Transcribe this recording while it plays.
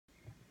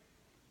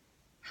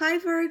Hi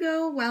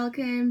Virgo,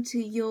 welcome to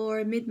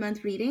your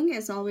mid-month reading.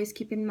 As always,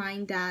 keep in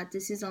mind that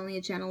this is only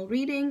a general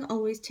reading.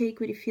 Always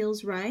take what it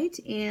feels right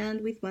and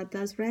with what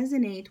does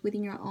resonate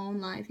within your own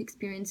life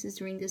experiences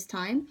during this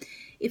time.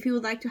 If you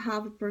would like to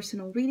have a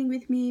personal reading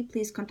with me,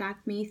 please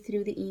contact me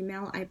through the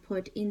email I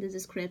put in the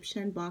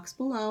description box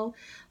below.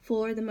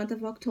 For the month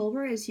of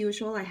October, as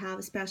usual, I have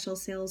a special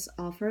sales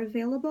offer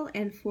available,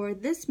 and for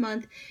this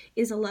month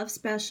is a love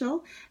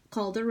special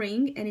called The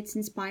Ring, and it's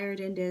inspired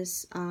in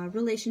this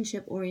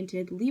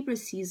relationship-oriented Libra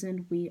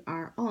season we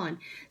are on.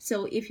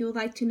 So if you would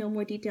like to know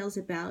more details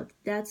about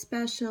that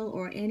special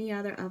or any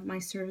other of my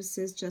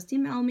services, just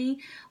email me.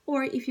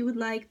 Or if you would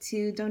like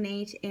to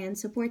donate and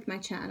support my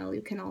channel,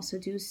 you can also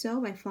do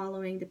so by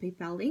following the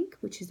PayPal link,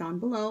 which is down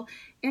below,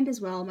 and as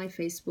well my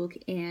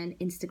Facebook and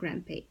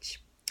Instagram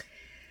page.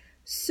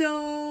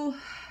 So,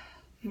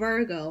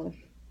 Virgo,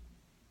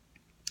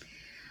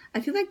 I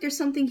feel like there's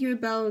something here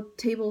about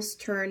tables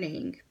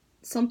turning.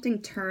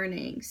 Something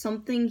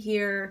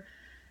here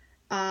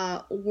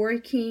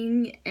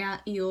working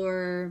at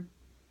your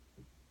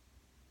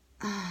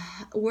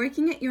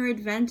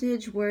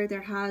advantage where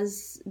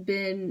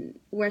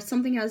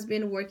something has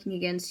been working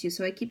against you.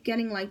 So I keep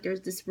getting like there's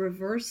this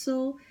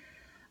reversal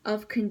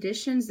of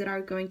conditions that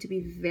are going to be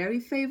very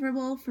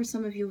favorable for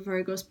some of you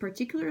Virgos,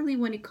 particularly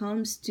when it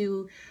comes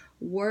to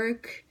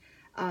work,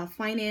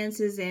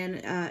 finances, and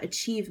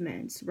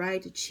achievements,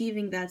 right?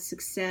 Achieving that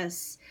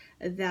success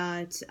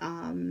that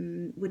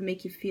would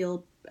make you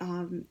feel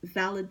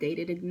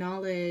validated,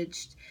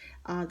 acknowledged.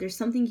 There's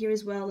something here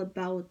as well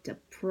about the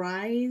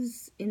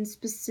prize in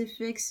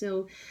specific.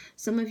 So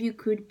some of you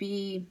could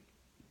be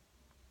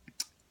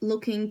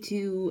looking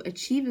to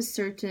achieve a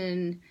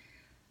certain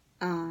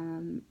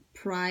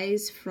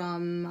prize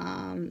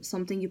from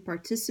something you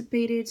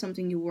participated,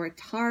 something you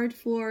worked hard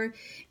for.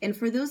 And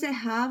for those that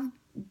have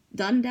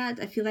done that,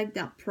 I feel like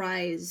that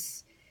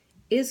prize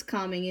is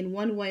coming in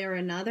one way or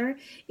another.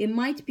 It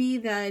might be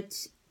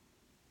that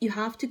you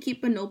have to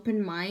keep an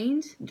open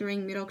mind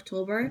during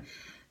mid-October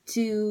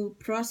to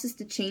process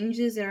the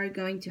changes that are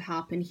going to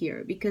happen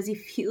here, because it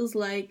feels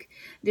like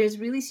there's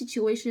really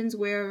situations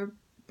where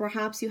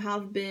perhaps you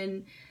have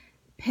been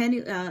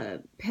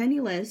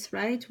penniless,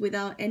 right,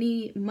 without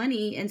any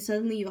money, and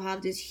suddenly you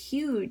have this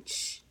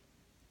huge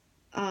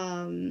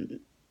amount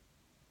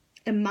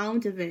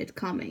of it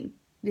coming,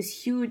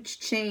 this huge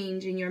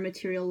change in your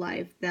material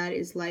life that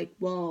is like,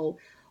 whoa,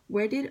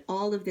 where did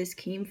all of this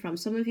came from?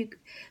 Some of you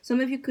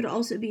could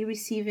also be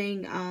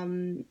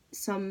receiving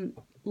some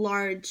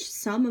large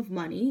sum of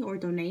money or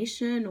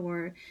donation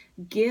or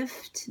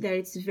gift that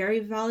it's very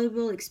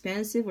valuable,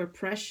 expensive, or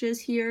precious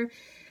here,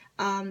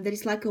 that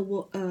is like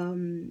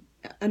an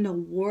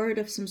award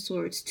of some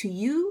sort to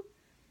you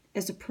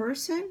as a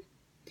person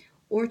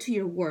or to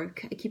your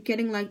work. I keep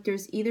getting like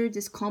there's either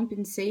this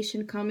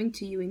compensation coming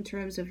to you in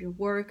terms of your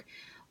work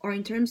or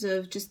in terms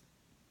of just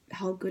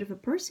how good of a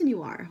person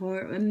you are, how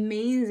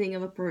amazing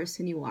of a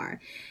person you are.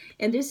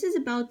 And this is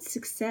about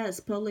success,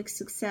 public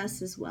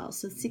success as well.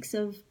 So 6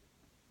 of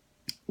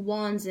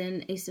Wands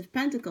and Ace of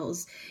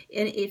Pentacles.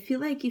 And I feel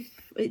like if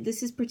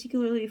this is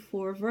particularly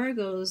for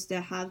Virgos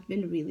that have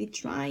been really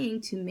trying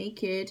to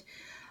make it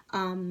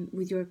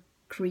with your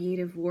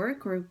creative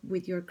work or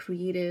with your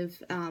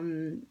creative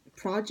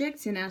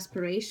projects and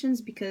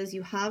aspirations, because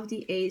you have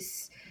the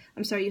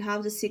you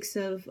have the 6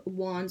 of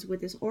Wands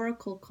with this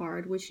Oracle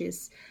card, which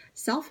is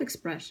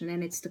self-expression,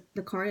 and it's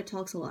the card that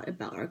talks a lot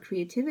about our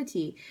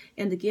creativity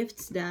and the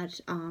gifts that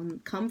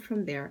come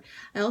from there.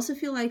 I also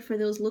feel like for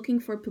those looking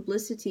for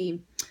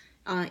publicity,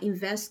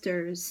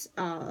 investors,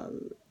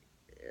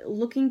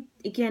 looking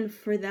again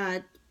for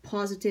that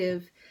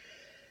positive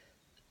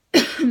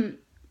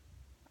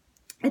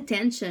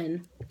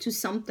attention to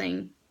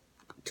something,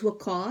 to a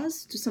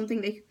cause, to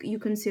something that you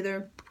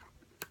consider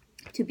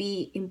to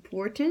be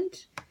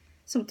important,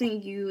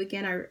 something you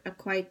again are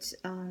quite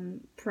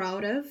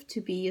proud of to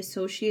be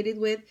associated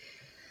with.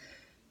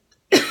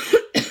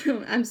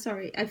 I'm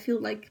sorry, I feel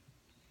like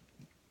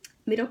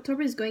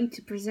mid-October is going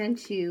to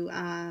present you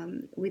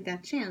with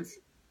that chance.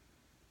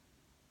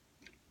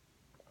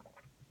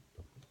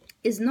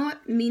 It's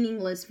not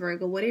meaningless,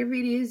 Virgo. Whatever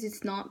it is,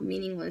 it's not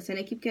meaningless. And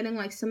I keep getting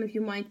like some of you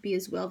might be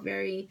as well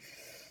very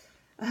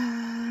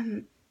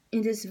in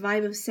this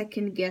vibe of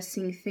second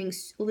guessing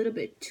things a little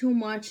bit too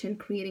much and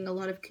creating a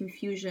lot of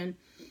confusion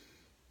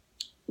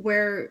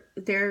where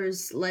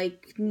there's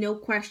like no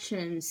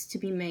questions to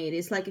be made.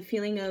 It's like a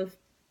feeling of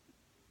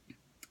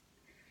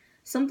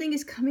something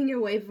is coming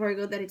your way,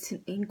 Virgo, that it's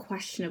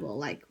unquestionable.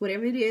 Like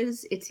whatever it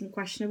is, it's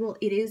unquestionable.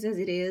 It is as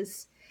it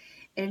is.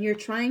 And you're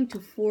trying to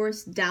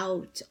force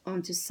doubt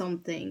onto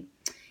something.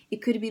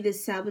 It could be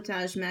this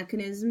sabotage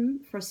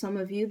mechanism for some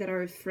of you that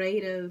are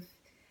afraid of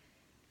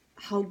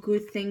how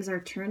good things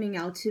are turning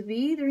out to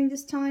be during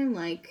this time.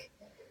 Like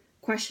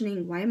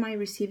questioning, why am I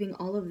receiving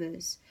all of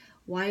this?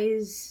 Why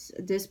is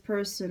this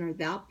person or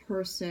that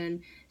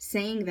person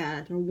saying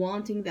that or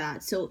wanting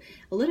that? So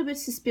a little bit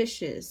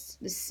suspicious,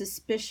 this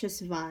suspicious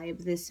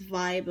vibe, this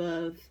vibe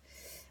of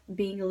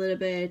being a little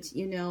bit,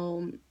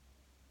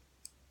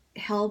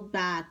 held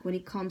back when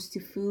it comes to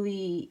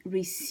fully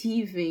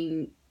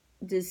receiving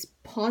this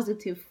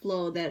positive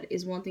flow that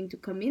is wanting to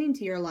come in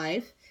into your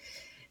life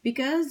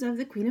because of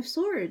the Queen of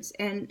Swords,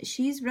 and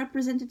she's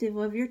representative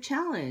of your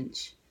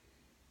challenge.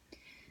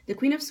 The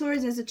Queen of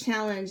Swords as a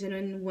challenge,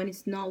 and when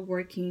it's not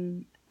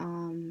working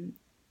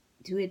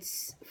to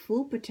its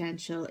full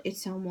potential,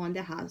 it's someone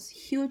that has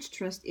huge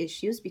trust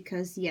issues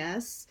because,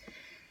 yes,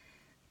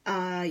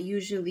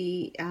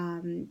 usually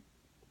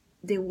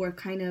they were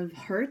kind of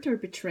hurt or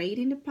betrayed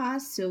in the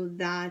past, so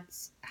that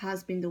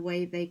has been the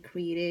way they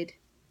created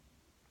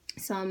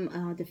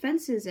some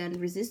defenses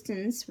and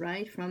resistance,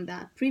 right, from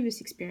that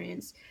previous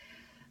experience,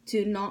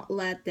 to not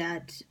let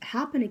that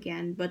happen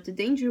again. But the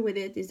danger with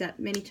it is that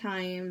many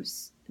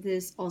times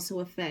this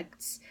also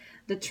affects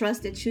the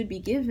trust that should be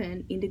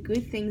given in the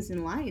good things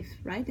in life,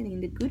 right, and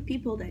in the good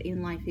people that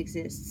in life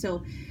exist.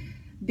 So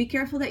be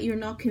careful that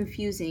you're not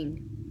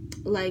confusing,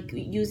 like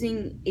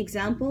using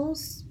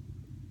examples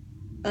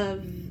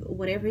of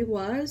whatever it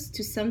was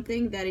to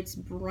something that it's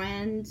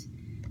brand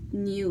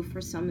new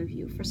for some of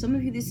you. For some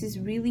of you, this is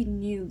really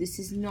new. This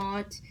is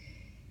not,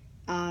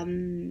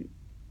 a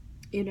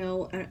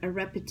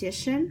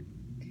repetition.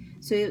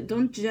 So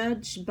don't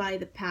judge by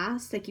the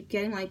past. I keep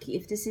getting like,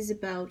 if this is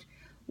about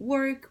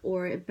work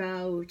or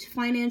about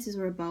finances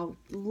or about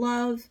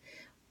love,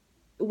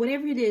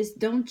 whatever it is,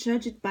 don't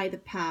judge it by the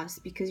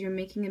past because you're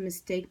making a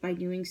mistake by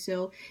doing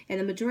so. And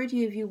the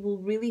majority of you will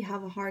really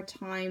have a hard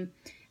time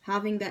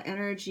having that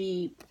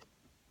energy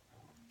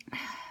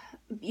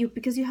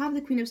because you have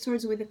the Queen of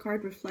Swords with the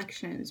card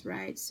Reflections,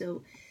 right?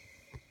 So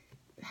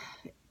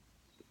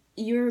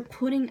you're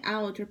putting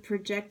out or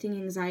projecting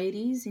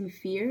anxieties and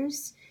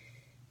fears,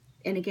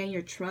 and again,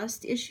 your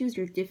trust issues,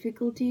 your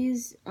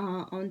difficulties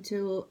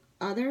onto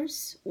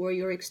others or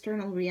your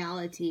external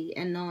reality,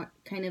 and not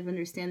kind of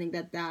understanding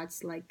that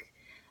that's like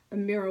a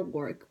mirror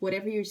work.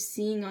 Whatever you're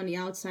seeing on the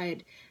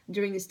outside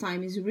during this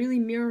time is really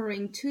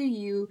mirroring to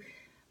you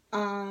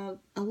a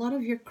lot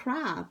of your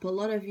crap, a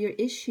lot of your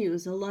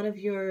issues, a lot of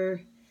your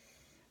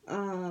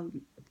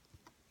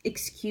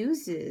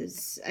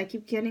excuses. I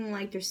keep getting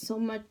like there's so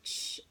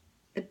much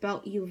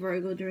about you,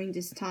 Virgo, during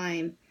this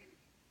time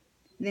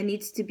that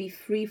needs to be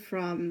free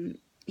from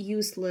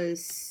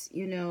useless,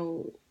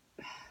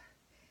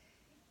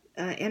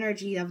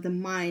 energy of the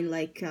mind,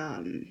 like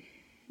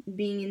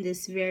being in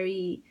this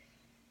very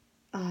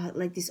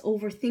like this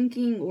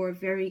overthinking or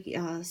very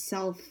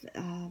self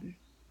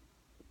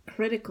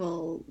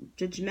critical,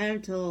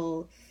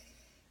 judgmental,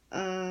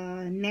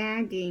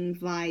 nagging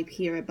vibe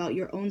here about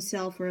your own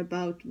self or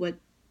about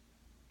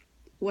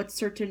what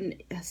certain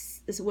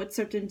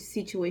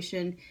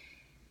situation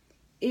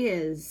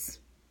is.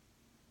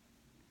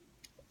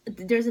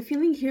 There's a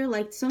feeling here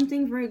like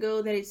something,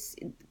 Virgo, that is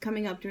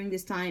coming up during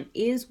this time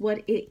is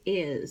what it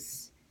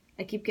is.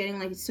 I keep getting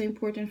like it's so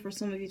important for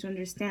some of you to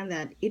understand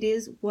that it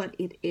is what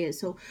it is.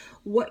 So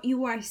what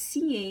you are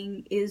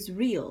seeing is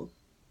real,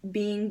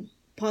 being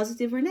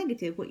positive or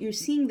negative. What you're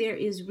seeing there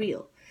is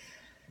real.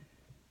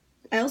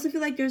 I also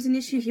feel like there's an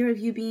issue here of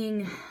you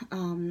being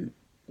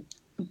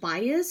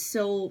biased.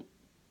 So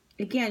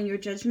again, your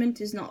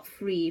judgment is not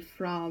free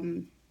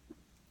from,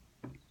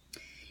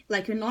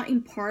 like, you're not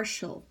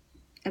impartial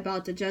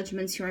about the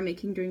judgments you are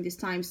making during this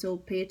time. So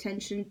pay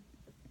attention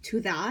to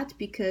that,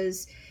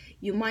 because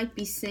you might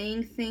be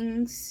saying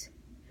things,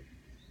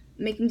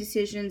 making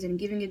decisions and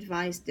giving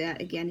advice that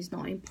again is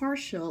not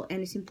impartial,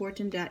 and it's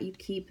important that you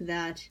keep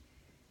that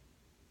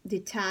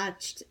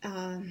detached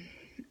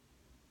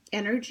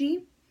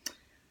energy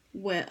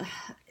when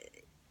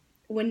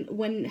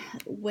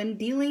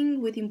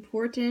dealing with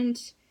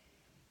important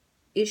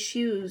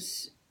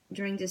issues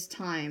during this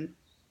time.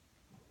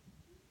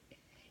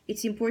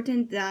 It's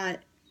important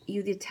that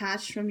you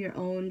detach from your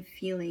own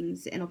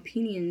feelings and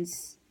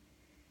opinions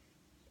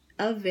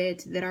of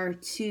it that are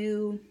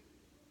too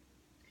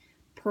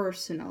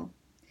personal.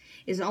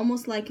 It's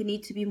almost like you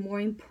need to be more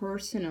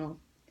impersonal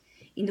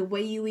in the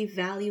way you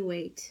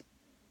evaluate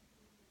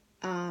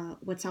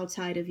what's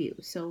outside of you.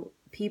 So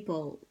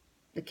people,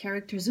 the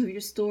characters of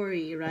your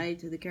story, right?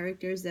 The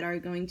characters that are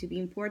going to be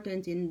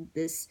important in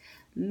this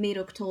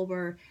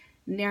mid-October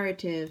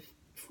narrative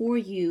for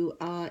you,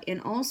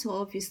 and also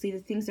obviously the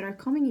things that are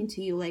coming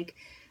into you, like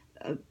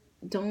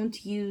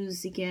don't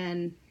use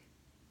again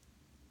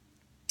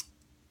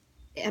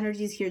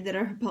energies here that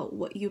are about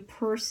what you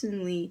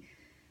personally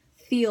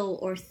feel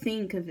or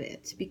think of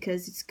it,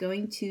 because it's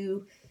going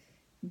to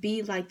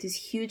be like this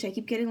huge, I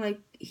keep getting like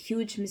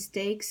huge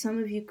mistakes. Some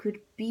of you could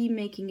be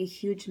making a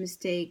huge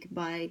mistake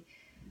by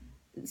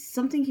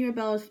something here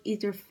about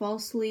either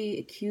falsely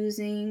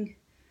accusing,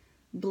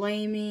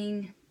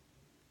 blaming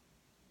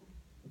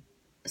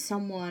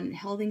someone,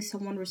 holding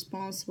someone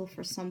responsible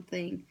for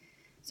something,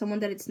 someone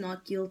that it's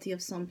not guilty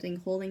of something,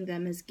 holding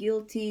them as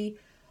guilty.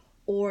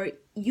 Or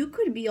you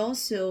could be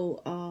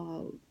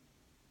also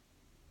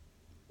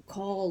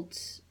called,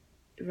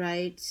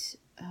 right,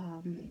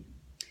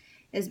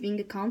 as being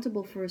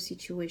accountable for a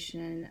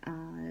situation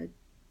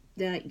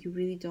that you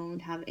really don't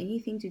have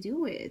anything to do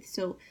with.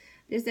 So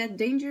There's that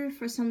danger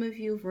for some of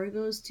you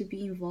Virgos to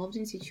be involved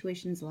in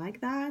situations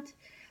like that.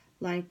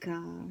 Like,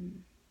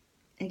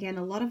 again,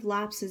 a lot of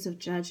lapses of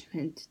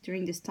judgment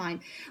during this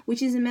time,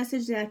 which is a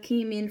message that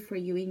came in for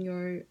you in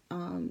your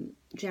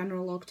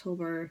general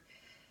October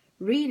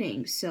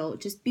reading. So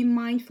just be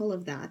mindful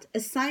of that.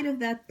 Aside of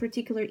that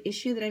particular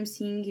issue that I'm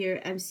seeing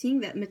here, I'm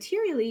seeing that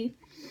materially,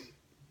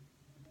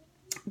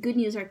 good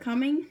news are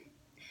coming.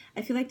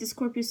 I feel like the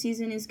Scorpio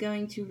season is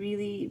going to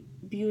really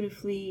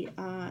beautifully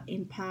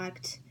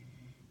impact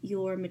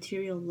your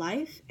material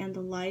life and the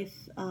life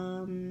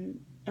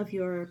of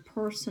your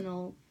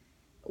personal,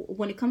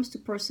 when it comes to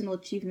personal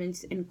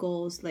achievements and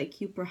goals.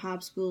 Like, you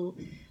perhaps will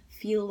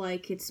feel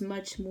like it's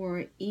much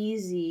more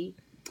easy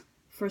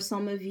for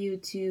some of you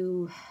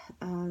to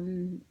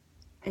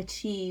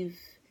achieve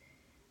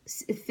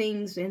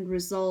things and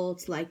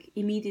results like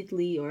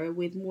immediately or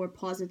with more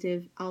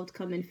positive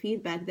outcome and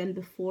feedback than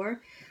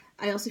before.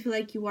 I also feel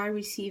like you are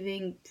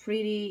receiving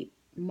pretty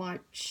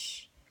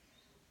much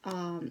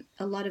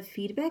a lot of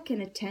feedback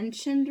and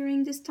attention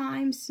during this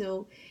time.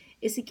 So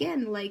it's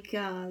again like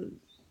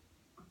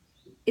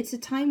it's a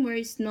time where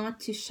it's not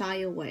to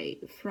shy away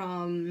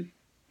from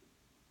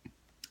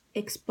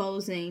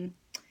exposing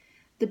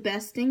the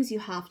best things you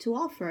have to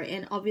offer.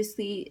 And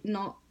obviously,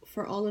 not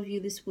for all of you,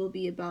 this will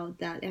be about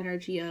that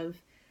energy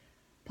of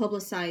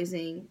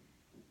publicizing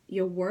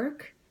your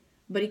work,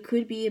 but it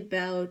could be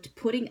about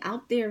putting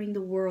out there in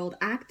the world,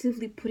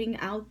 actively putting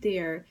out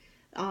there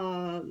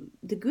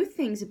the good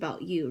things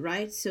about you,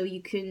 right? So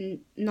you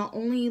can not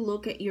only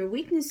look at your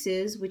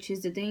weaknesses, which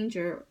is the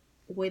danger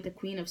with the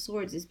Queen of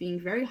Swords, is being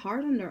very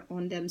hard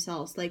on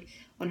themselves, like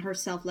on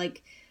herself.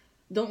 Like,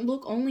 don't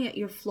look only at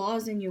your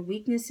flaws and your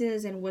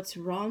weaknesses and what's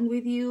wrong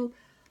with you.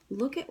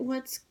 Look at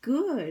what's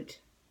good.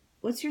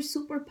 What's your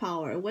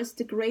superpower? What's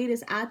the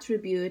greatest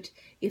attribute,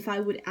 if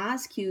I would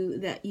ask you,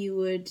 that you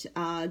would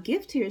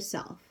give to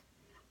yourself?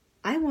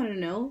 I want to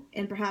know,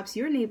 and perhaps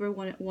your neighbor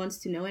wants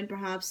to know, and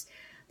perhaps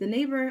the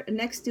neighbor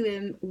next to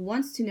him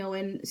wants to know,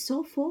 and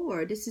so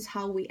forward. This is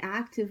how we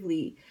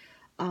actively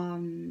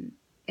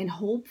and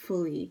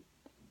hopefully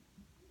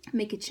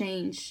make a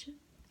change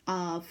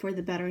for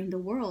the better in the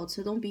world.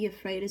 So don't be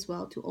afraid as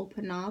well to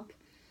open up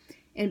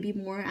and be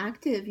more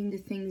active in the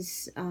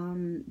things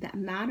that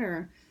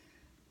matter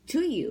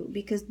to you,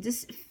 because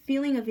this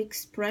feeling of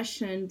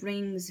expression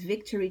brings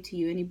victory to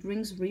you and it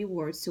brings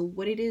rewards. So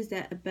what it is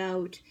that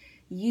about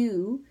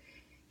you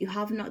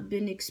have not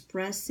been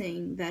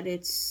expressing, that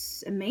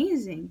it's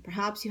amazing.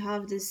 Perhaps you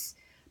have this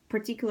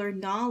particular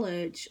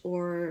knowledge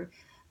or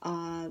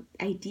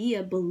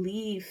idea,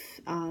 belief,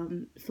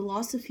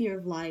 philosophy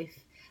of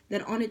life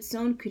that on its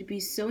own could be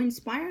so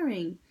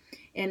inspiring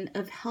and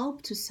of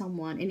help to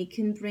someone, and it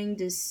can bring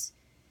this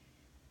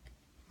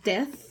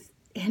death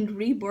and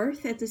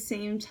rebirth at the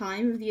same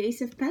time of the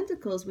Ace of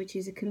Pentacles, which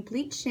is a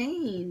complete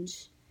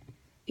change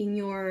in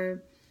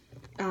your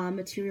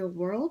material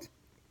world.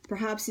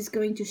 Perhaps it's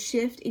going to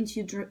shift into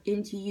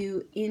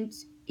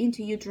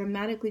you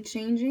dramatically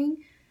changing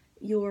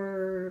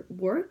your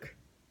work,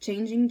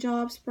 changing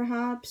jobs,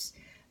 perhaps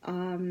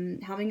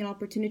having an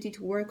opportunity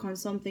to work on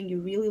something you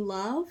really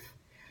love,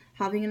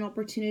 having an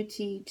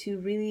opportunity to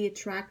really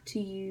attract to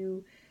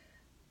you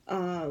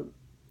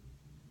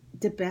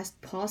the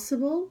best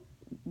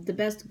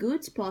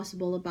goods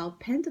possible about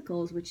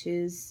Pentacles, which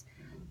is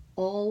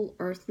all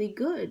earthly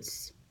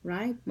goods,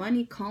 right?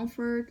 Money,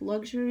 comfort,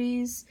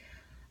 luxuries,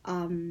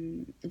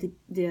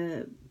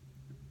 the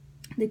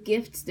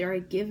gifts that are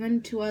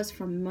given to us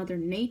from Mother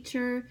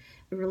Nature,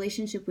 a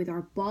relationship with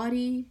our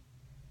body,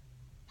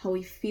 how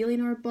we feel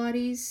in our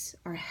bodies,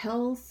 our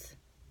health,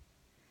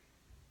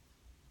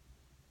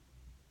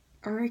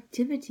 our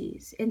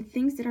activities, and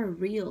things that are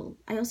real.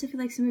 I also feel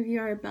like some of you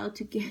are about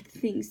to get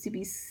things to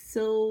be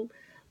so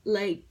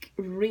like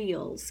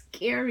real,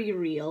 scary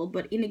real,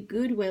 but in a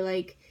good way.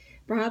 Like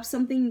perhaps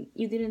something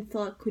you didn't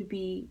thought could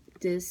be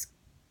this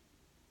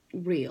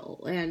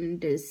real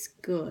and this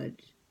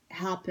good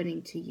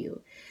happening to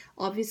you.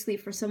 Obviously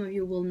for some of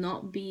you will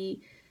not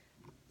be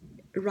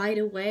right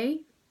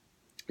away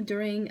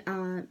during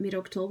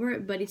mid-October,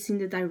 but it's in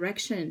the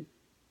direction.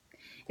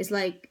 It's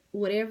like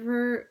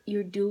whatever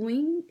you're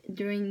doing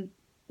during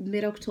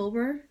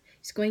mid-October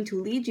is going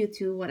to lead you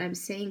to what I'm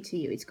saying to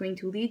you. It's going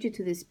to lead you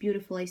to this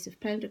beautiful Ace of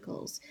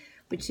Pentacles,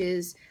 which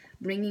is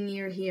bringing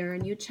you here a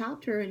new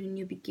chapter and a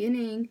new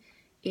beginning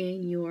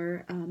in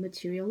your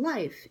material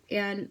life.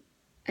 And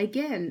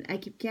again, I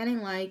keep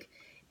getting like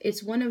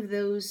it's one of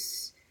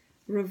those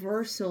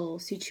reversal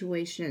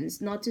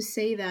situations. Not to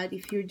say that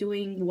if you're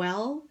doing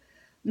well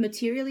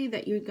materially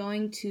that you're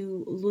going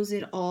to lose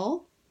it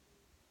all,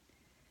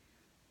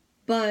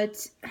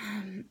 but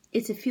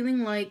it's a feeling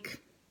like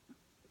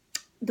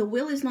the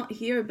will is not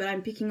here, but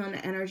I'm picking on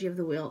the energy of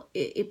the will.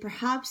 It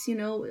perhaps,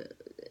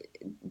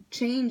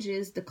 change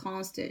is the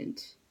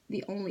constant,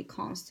 the only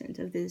constant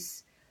of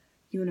this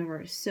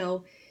universe.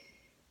 So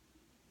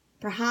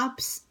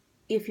perhaps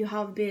if you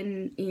have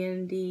been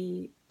in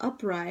the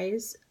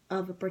uprise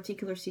of a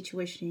particular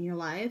situation in your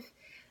life,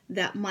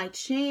 that might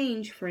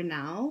change for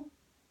now,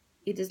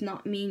 It does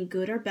not mean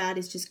good or bad.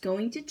 It's just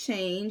going to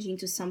change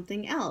into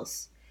something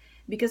else.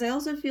 Because I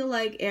also feel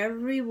like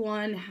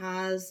everyone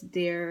has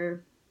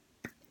their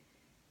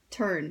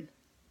turn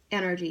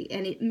energy,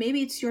 and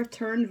maybe it's your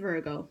turn,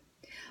 Virgo,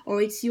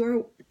 or it's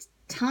your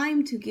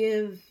time to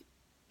give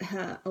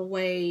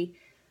away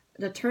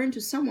the turn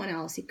to someone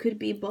else. It could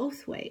be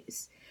both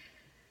ways.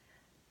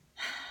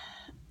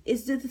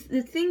 Is the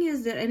thing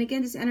is that, and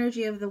again, this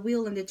energy of the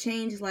wheel and the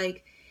change,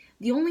 like,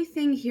 the only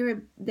thing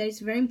here that is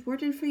very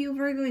important for you,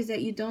 Virgo, is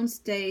that you don't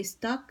stay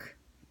stuck.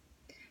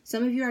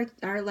 Some of you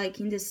are like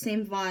in the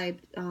same vibe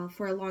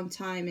for a long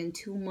time, and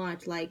too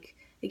much, like,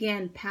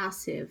 again,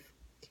 passive,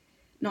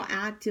 not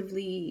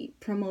actively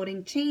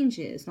promoting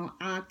changes, not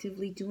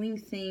actively doing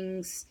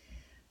things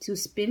to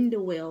spin the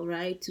wheel,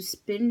 right? To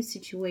spin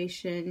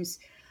situations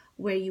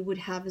where you would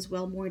have as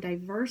well more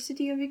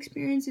diversity of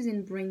experiences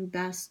and bring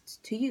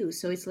best to you.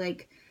 So it's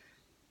like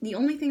the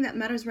only thing that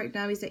matters right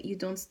now is that you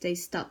don't stay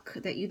stuck,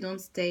 that you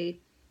don't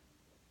stay,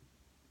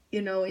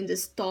 in the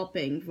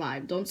stopping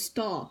vibe. Don't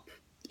stop.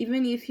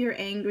 Even if you're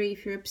angry,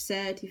 if you're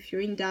upset, if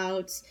you're in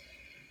doubts,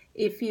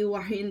 if you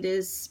are in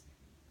this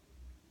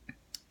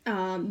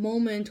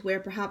moment where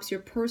perhaps your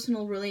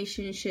personal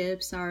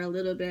relationships are a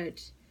little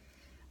bit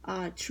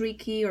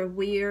tricky or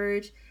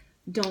weird,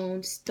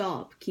 don't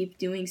stop. Keep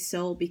doing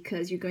so,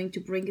 because you're going to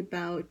bring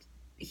about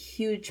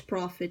huge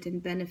profit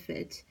and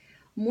benefit,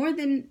 more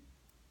than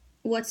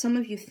what some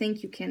of you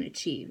think you can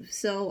achieve.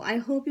 So I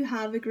hope you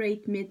have a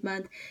great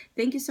mid-month.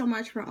 Thank you so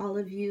much for all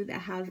of you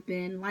that have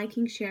been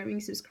liking,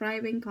 sharing,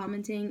 subscribing,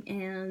 commenting,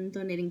 and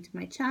donating to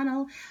my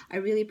channel. I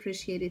really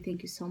appreciate it.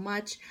 Thank you so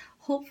much.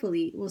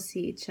 Hopefully we'll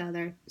see each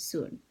other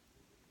soon.